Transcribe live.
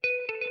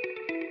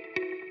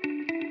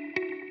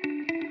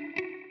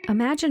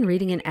Imagine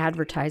reading an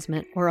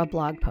advertisement or a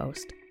blog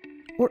post,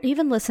 or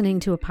even listening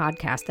to a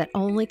podcast that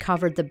only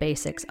covered the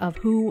basics of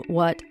who,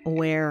 what,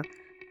 where,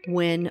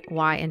 when,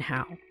 why, and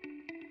how.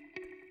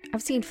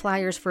 I've seen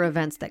flyers for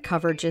events that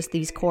cover just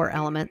these core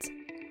elements,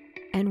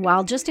 and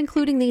while just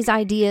including these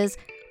ideas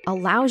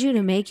allows you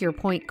to make your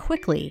point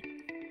quickly,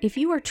 if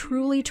you are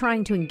truly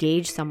trying to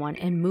engage someone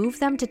and move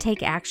them to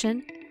take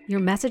action, your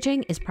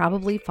messaging is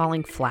probably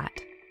falling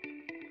flat.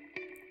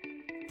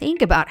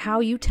 Think about how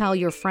you tell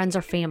your friends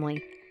or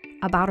family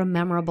about a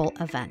memorable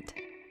event.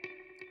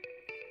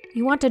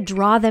 You want to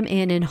draw them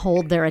in and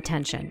hold their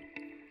attention.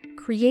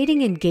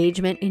 Creating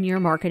engagement in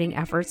your marketing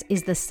efforts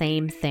is the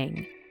same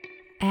thing.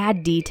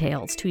 Add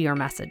details to your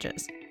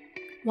messages,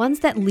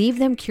 ones that leave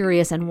them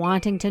curious and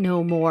wanting to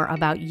know more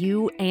about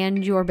you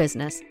and your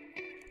business,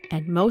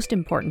 and most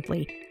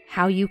importantly,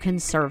 how you can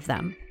serve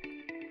them.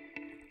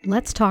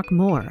 Let's talk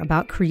more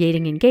about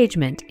creating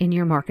engagement in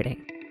your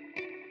marketing.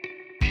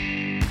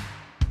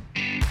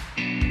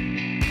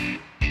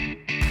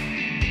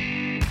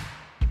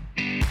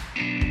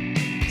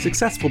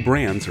 Successful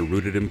brands are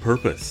rooted in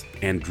purpose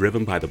and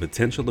driven by the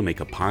potential to make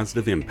a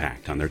positive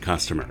impact on their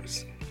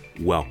customers.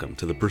 Welcome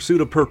to The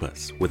Pursuit of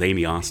Purpose with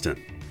Amy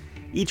Austin.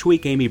 Each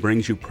week, Amy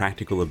brings you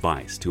practical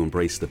advice to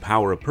embrace the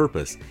power of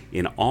purpose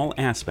in all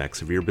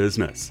aspects of your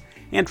business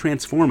and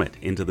transform it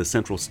into the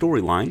central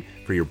storyline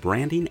for your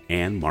branding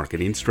and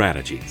marketing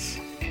strategies.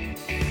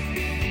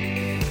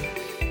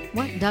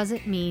 What does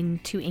it mean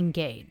to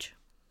engage?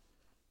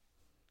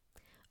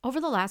 Over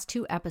the last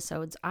 2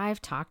 episodes,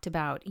 I've talked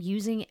about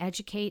using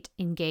educate,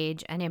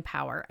 engage, and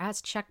empower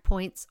as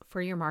checkpoints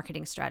for your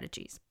marketing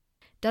strategies.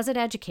 Does it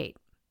educate?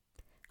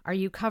 Are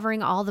you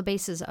covering all the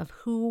bases of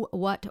who,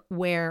 what,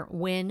 where,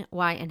 when,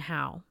 why, and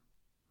how?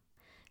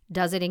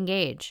 Does it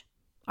engage?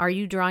 Are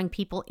you drawing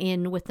people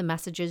in with the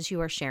messages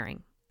you are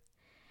sharing?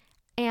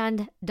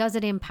 And does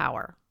it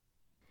empower?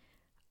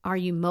 Are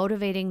you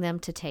motivating them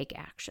to take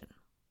action?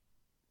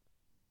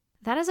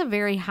 That is a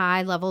very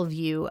high-level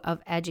view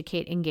of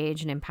educate,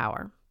 engage, and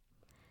empower.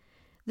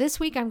 This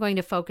week, I'm going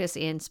to focus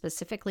in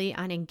specifically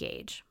on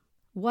engage.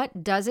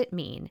 What does it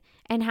mean,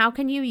 and how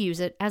can you use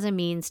it as a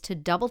means to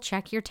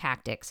double-check your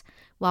tactics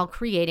while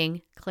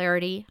creating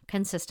clarity,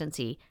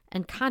 consistency,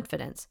 and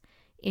confidence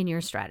in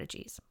your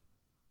strategies?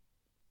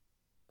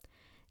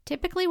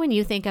 Typically, when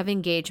you think of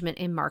engagement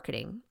in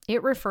marketing,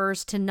 it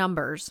refers to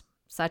numbers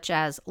such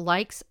as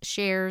likes,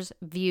 shares,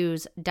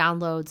 views,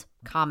 downloads,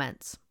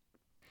 comments.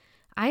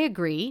 I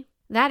agree,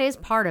 that is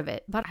part of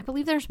it, but I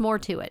believe there's more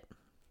to it.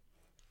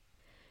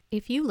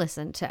 If you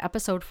listened to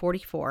episode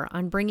 44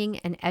 on bringing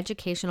an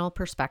educational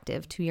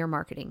perspective to your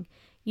marketing,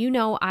 you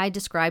know I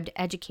described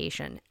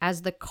education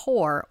as the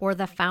core or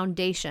the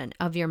foundation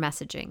of your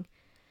messaging.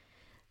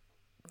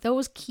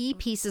 Those key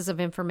pieces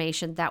of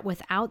information that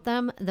without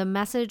them, the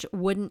message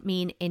wouldn't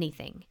mean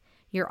anything.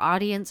 Your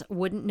audience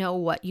wouldn't know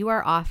what you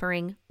are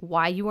offering,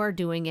 why you are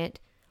doing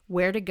it,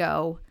 where to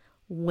go,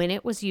 when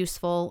it was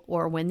useful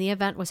or when the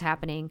event was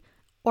happening,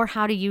 or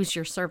how to use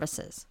your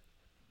services.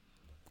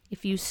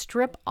 If you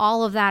strip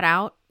all of that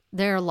out,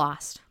 they're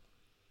lost.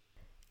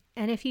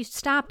 And if you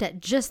stopped at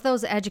just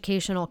those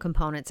educational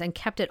components and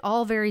kept it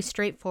all very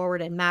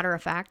straightforward and matter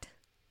of fact,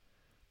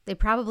 they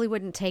probably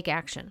wouldn't take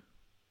action.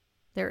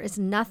 There is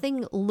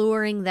nothing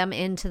luring them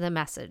into the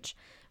message,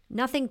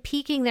 nothing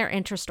piquing their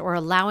interest or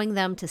allowing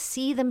them to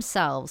see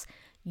themselves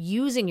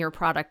using your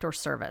product or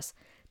service,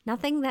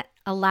 nothing that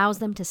allows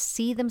them to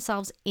see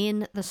themselves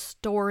in the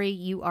story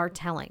you are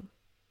telling.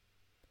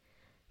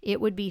 It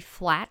would be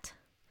flat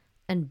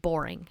and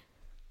boring.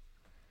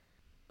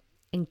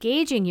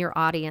 Engaging your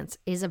audience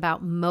is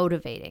about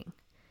motivating.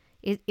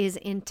 It is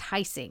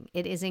enticing.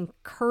 It is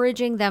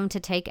encouraging them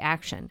to take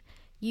action.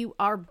 You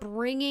are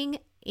bringing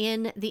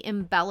in the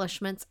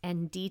embellishments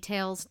and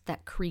details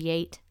that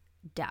create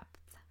depth.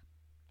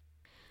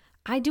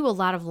 I do a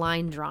lot of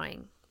line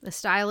drawing. The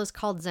style is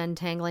called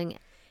Zentangling.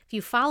 If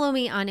you follow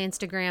me on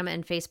Instagram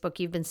and Facebook,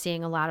 you've been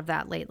seeing a lot of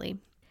that lately.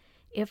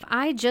 If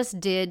I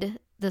just did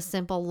the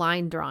simple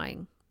line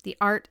drawing, the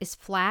art is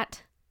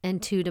flat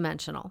and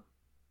two-dimensional.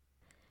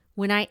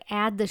 When I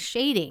add the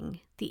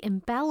shading, the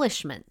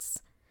embellishments,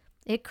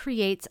 it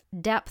creates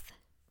depth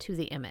to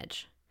the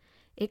image.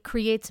 It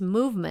creates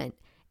movement,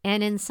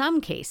 and in some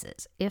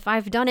cases, if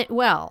I've done it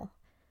well,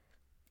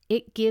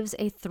 it gives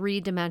a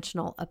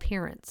 3-dimensional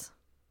appearance.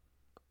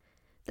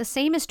 The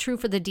same is true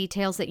for the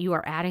details that you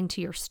are adding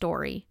to your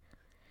story.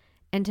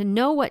 And to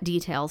know what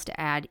details to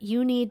add,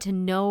 you need to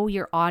know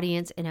your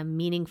audience in a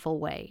meaningful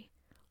way.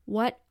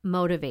 What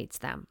motivates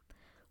them?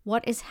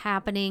 What is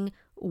happening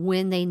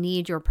when they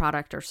need your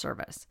product or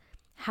service?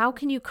 How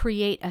can you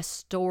create a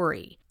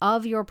story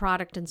of your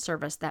product and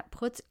service that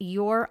puts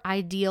your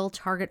ideal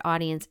target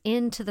audience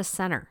into the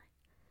center,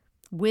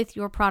 with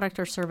your product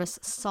or service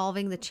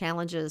solving the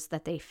challenges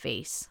that they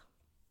face?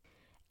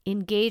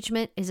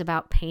 Engagement is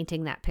about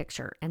painting that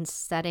picture and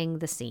setting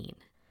the scene.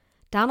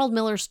 Donald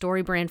Miller's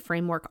StoryBrand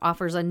framework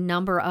offers a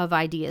number of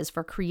ideas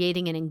for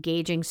creating an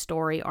engaging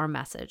story or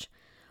message.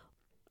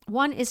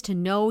 One is to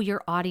know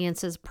your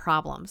audience's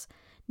problems.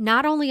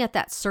 not only at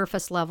that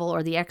surface level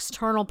or the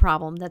external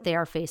problem that they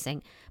are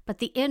facing, but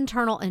the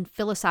internal and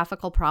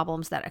philosophical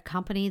problems that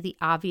accompany the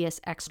obvious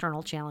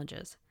external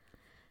challenges.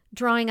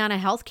 Drawing on a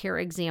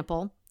healthcare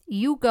example,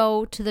 you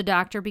go to the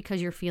doctor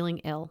because you're feeling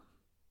ill.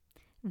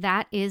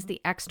 That is the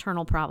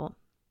external problem.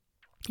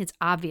 It's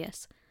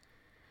obvious.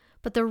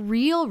 But the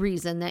real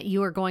reason that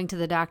you are going to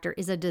the doctor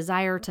is a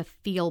desire to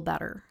feel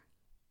better.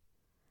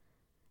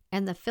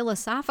 And the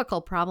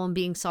philosophical problem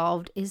being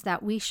solved is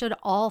that we should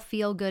all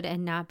feel good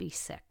and not be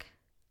sick.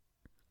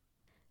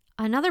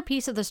 Another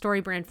piece of the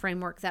StoryBrand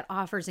framework that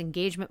offers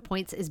engagement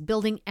points is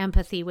building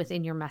empathy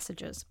within your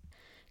messages.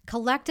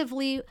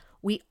 Collectively,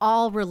 we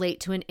all relate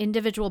to an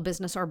individual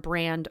business or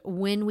brand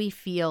when we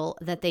feel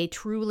that they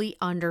truly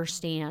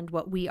understand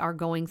what we are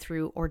going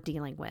through or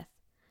dealing with.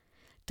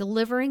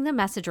 Delivering the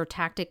message or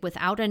tactic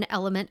without an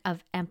element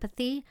of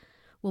empathy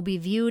will be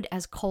viewed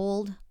as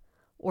cold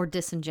or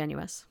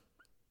disingenuous.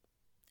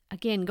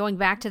 Again, going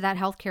back to that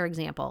healthcare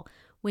example,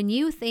 when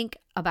you think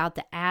about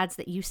the ads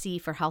that you see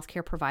for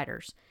healthcare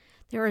providers,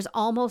 there is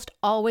almost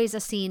always a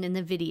scene in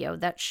the video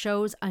that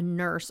shows a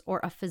nurse or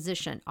a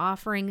physician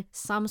offering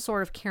some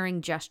sort of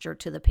caring gesture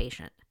to the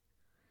patient.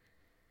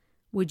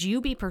 Would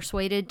you be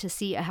persuaded to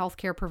see a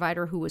healthcare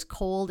provider who is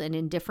cold and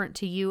indifferent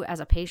to you as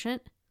a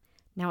patient?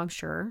 Now, I'm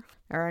sure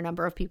there are a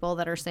number of people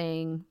that are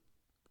saying,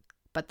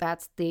 but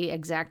that's the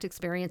exact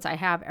experience I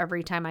have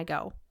every time I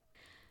go.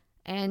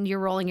 And you're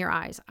rolling your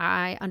eyes.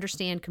 I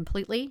understand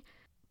completely,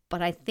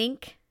 but I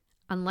think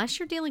unless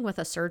you're dealing with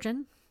a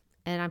surgeon,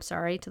 and I'm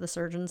sorry to the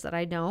surgeons that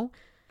I know,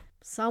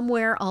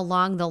 somewhere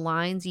along the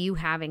lines you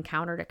have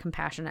encountered a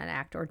compassionate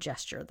act or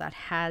gesture that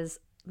has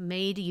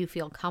made you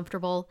feel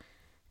comfortable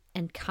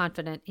and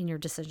confident in your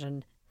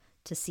decision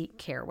to seek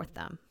care with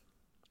them.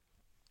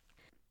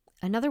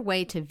 Another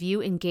way to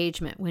view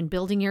engagement when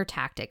building your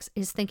tactics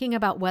is thinking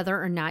about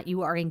whether or not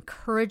you are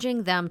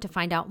encouraging them to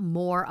find out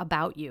more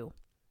about you.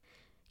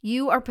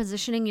 You are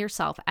positioning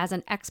yourself as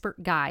an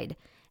expert guide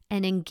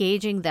and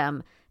engaging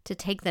them to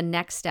take the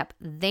next step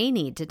they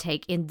need to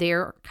take in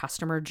their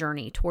customer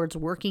journey towards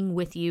working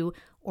with you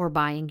or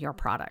buying your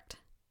product.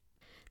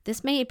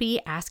 This may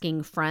be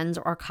asking friends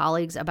or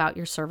colleagues about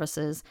your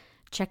services,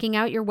 checking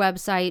out your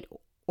website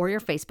or your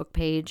Facebook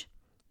page.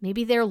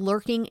 Maybe they're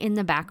lurking in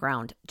the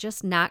background,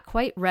 just not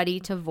quite ready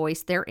to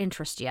voice their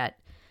interest yet,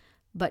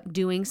 but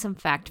doing some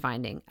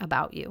fact-finding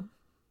about you.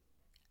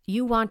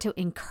 You want to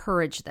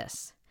encourage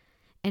this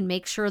and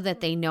make sure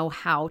that they know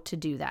how to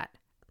do that.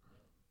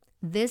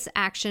 This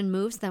action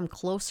moves them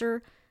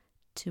closer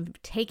to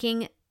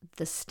taking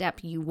the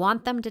step you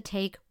want them to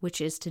take, which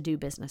is to do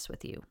business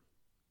with you.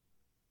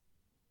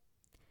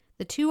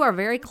 The two are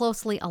very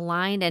closely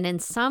aligned and in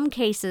some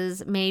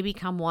cases may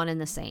become one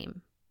and the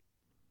same.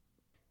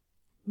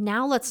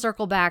 Now let's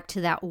circle back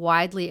to that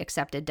widely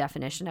accepted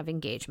definition of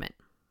engagement.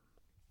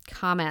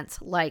 Comments,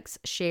 likes,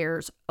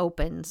 shares,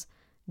 opens,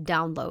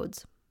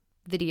 downloads,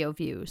 video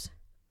views.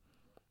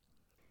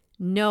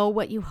 Know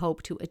what you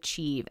hope to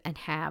achieve and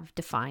have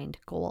defined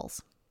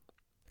goals.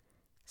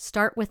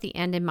 Start with the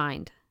end in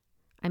mind.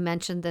 I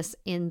mentioned this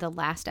in the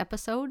last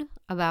episode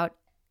about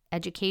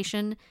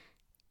education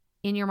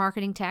in your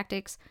marketing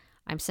tactics.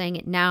 I'm saying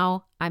it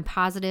now. I'm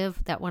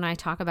positive that when I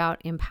talk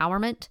about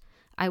empowerment,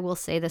 I will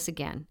say this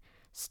again.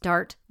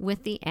 Start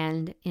with the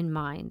end in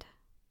mind.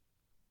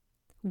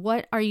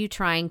 What are you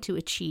trying to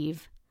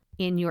achieve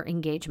in your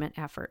engagement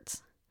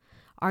efforts?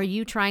 Are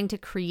you trying to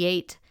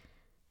create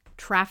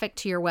traffic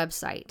to your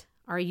website?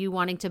 Are you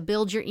wanting to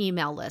build your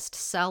email list,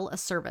 sell a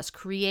service,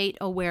 create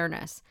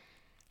awareness,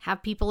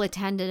 have people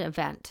attend an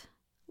event,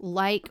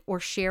 like or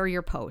share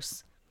your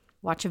posts,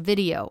 watch a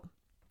video?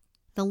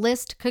 The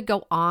list could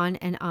go on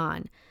and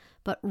on,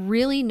 but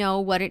really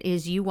know what it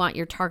is you want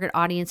your target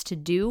audience to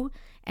do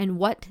and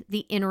what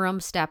the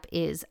interim step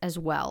is as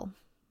well.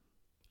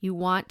 You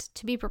want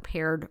to be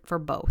prepared for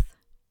both.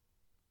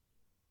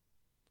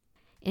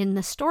 In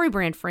the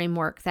StoryBrand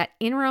framework, that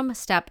interim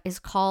step is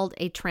called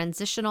a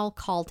transitional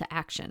call to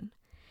action.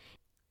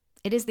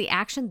 It is the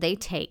action they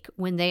take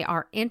when they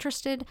are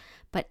interested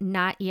but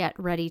not yet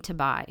ready to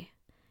buy.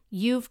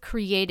 You've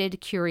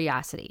created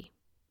curiosity.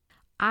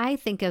 I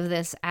think of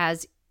this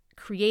as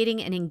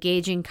creating an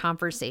engaging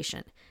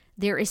conversation.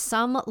 There is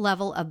some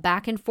level of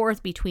back and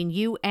forth between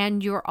you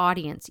and your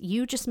audience.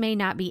 You just may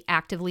not be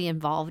actively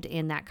involved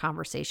in that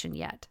conversation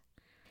yet.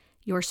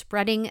 You're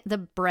spreading the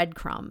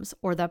breadcrumbs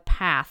or the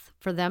path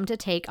for them to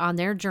take on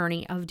their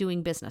journey of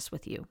doing business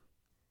with you.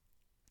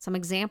 Some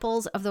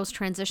examples of those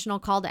transitional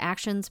call to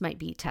actions might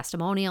be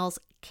testimonials,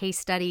 case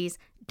studies,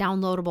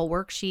 downloadable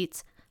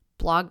worksheets,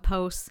 blog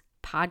posts,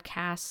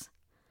 podcasts.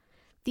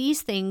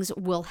 These things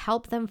will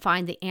help them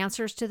find the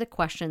answers to the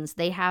questions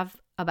they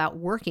have about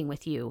working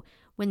with you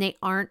when they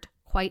aren't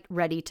quite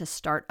ready to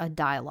start a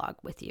dialogue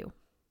with you.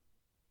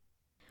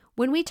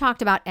 When we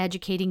talked about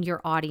educating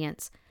your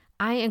audience,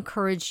 I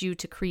encouraged you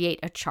to create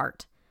a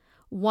chart,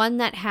 one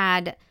that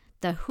had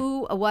the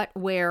who, what,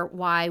 where,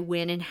 why,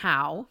 when, and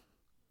how,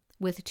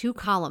 with 2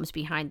 columns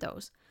behind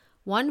those.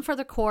 One for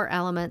the core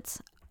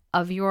elements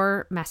of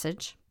your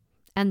message,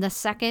 and the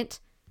second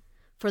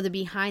for the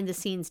behind the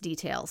scenes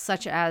details,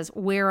 such as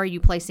where are you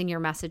placing your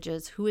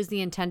messages? Who is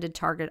the intended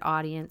target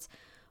audience?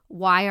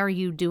 Why are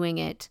you doing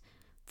it?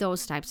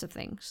 Those types of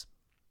things.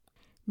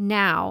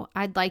 Now,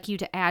 I'd like you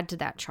to add to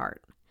that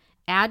chart.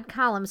 Add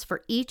columns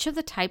for each of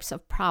the types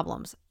of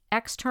problems,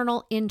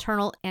 external,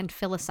 internal, and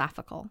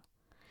philosophical.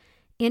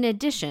 In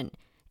addition,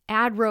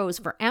 add rows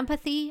for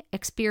empathy,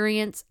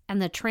 experience,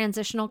 and the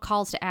transitional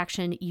calls to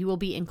action you will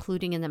be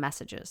including in the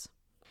messages.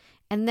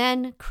 And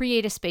then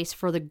create a space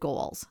for the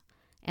goals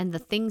and the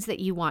things that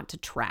you want to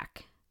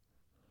track.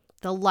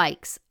 The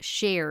likes,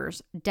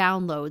 shares,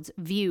 downloads,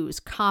 views,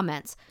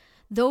 comments,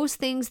 those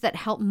things that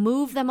help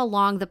move them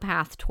along the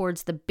path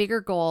towards the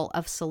bigger goal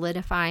of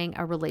solidifying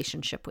a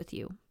relationship with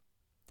you.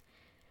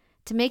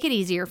 To make it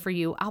easier for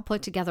you, I'll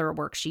put together a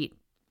worksheet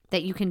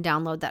that you can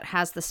download that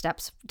has the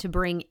steps to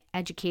bring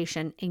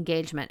education,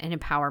 engagement, and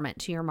empowerment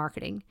to your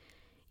marketing.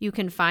 You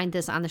can find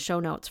this on the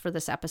show notes for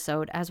this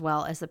episode as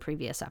well as the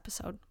previous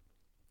episode.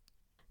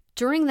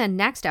 During the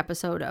next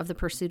episode of The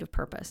Pursuit of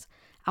Purpose,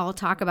 I will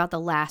talk about the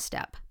last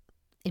step,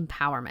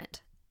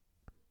 empowerment.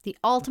 The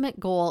ultimate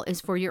goal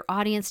is for your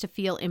audience to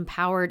feel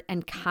empowered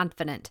and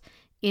confident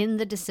in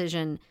the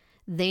decision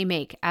they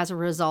make as a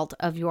result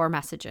of your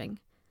messaging.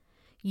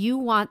 You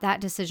want that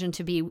decision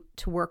to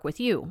work with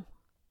you.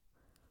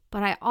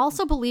 But I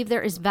also believe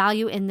there is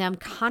value in them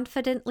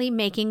confidently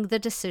making the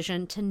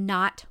decision to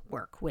not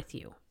work with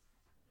you.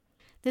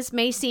 This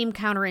may seem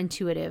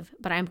counterintuitive,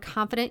 but I'm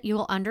confident you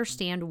will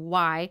understand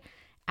why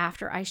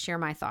after I share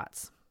my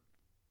thoughts.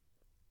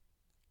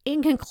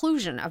 In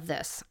conclusion of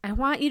this, I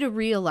want you to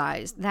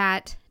realize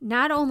that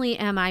not only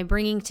am I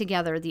bringing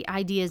together the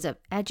ideas of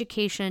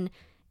education,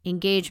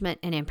 engagement,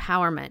 and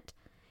empowerment,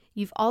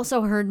 you've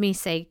also heard me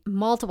say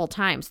multiple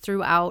times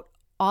throughout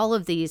all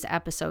of these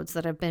episodes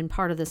that have been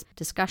part of this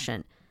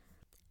discussion,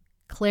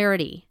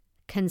 clarity,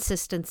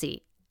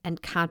 consistency,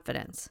 and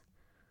confidence.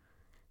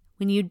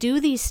 When you do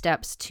these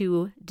steps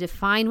to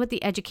define what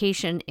the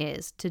education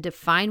is, to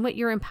define what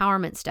your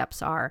empowerment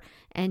steps are,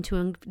 and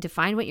to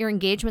define what your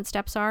engagement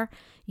steps are,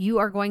 you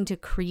are going to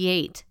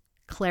create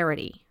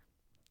clarity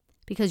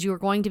because you're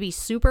going to be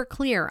super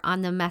clear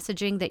on the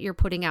messaging that you're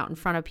putting out in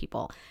front of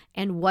people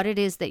and what it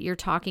is that you're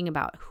talking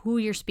about, who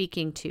you're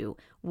speaking to,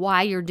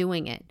 why you're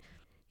doing it.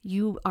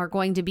 You are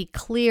going to be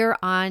clear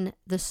on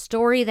the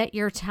story that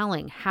you're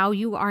telling, how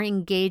you are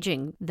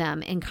engaging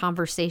them in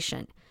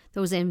conversation.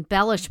 Those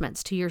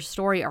embellishments to your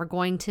story are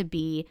going to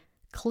be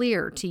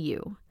clear to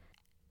you,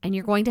 and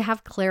you're going to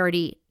have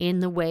clarity in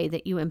the way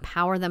that you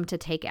empower them to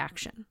take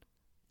action.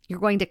 You're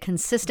going to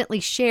consistently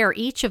share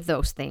each of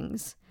those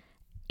things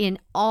in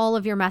all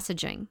of your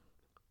messaging,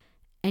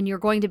 and you're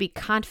going to be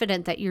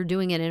confident that you're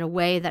doing it in a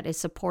way that is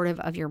supportive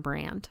of your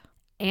brand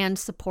and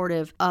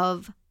supportive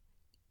of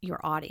your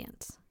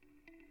audience.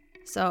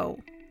 So,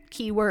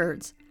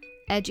 keywords: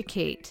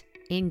 educate,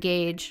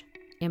 engage,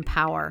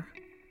 empower.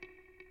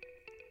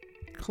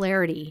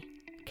 Clarity,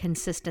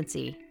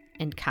 consistency,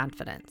 and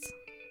confidence.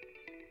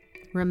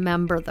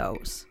 Remember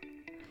those.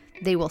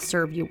 They will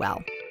serve you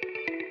well.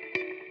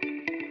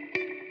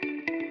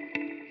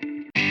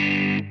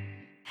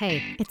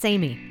 Hey, it's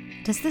Amy.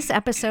 Does this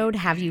episode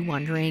have you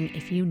wondering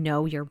if you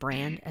know your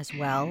brand as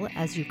well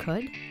as you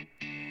could?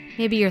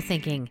 Maybe you're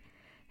thinking,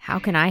 how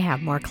can I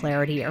have more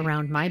clarity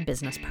around my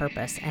business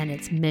purpose and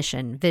its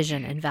mission,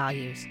 vision, and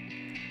values?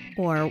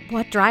 Or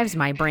what drives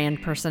my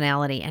brand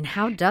personality and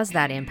how does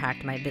that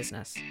impact my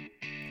business?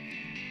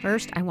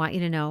 First, I want you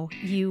to know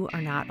you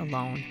are not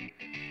alone.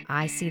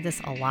 I see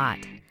this a lot.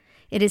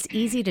 It is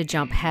easy to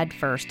jump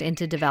headfirst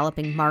into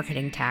developing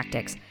marketing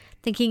tactics,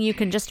 thinking you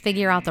can just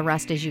figure out the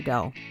rest as you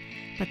go.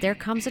 But there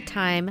comes a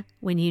time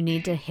when you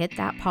need to hit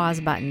that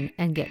pause button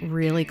and get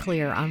really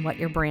clear on what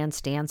your brand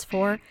stands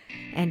for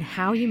and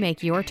how you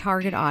make your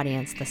target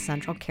audience the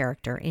central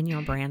character in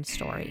your brand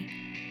story.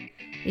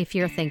 If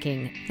you're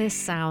thinking, this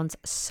sounds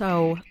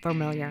so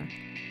familiar,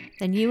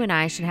 then you and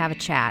I should have a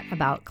chat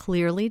about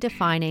clearly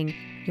defining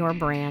your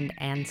brand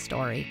and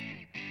story.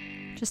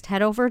 Just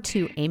head over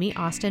to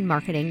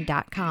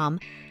amyaustinmarketing.com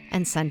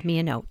and send me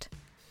a note.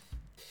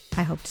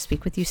 I hope to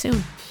speak with you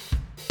soon.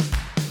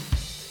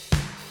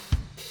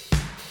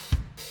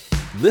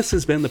 This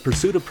has been the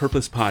Pursuit of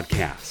Purpose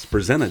podcast,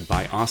 presented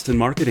by Austin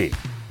Marketing.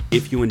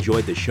 If you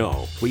enjoyed the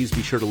show, please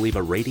be sure to leave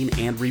a rating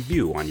and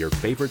review on your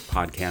favorite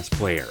podcast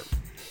player.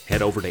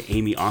 Head over to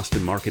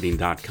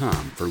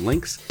amyaustinmarketing.com for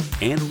links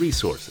and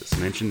resources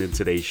mentioned in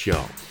today's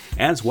show,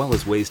 as well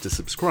as ways to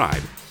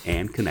subscribe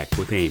and connect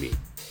with Amy.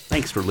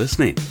 Thanks for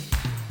listening.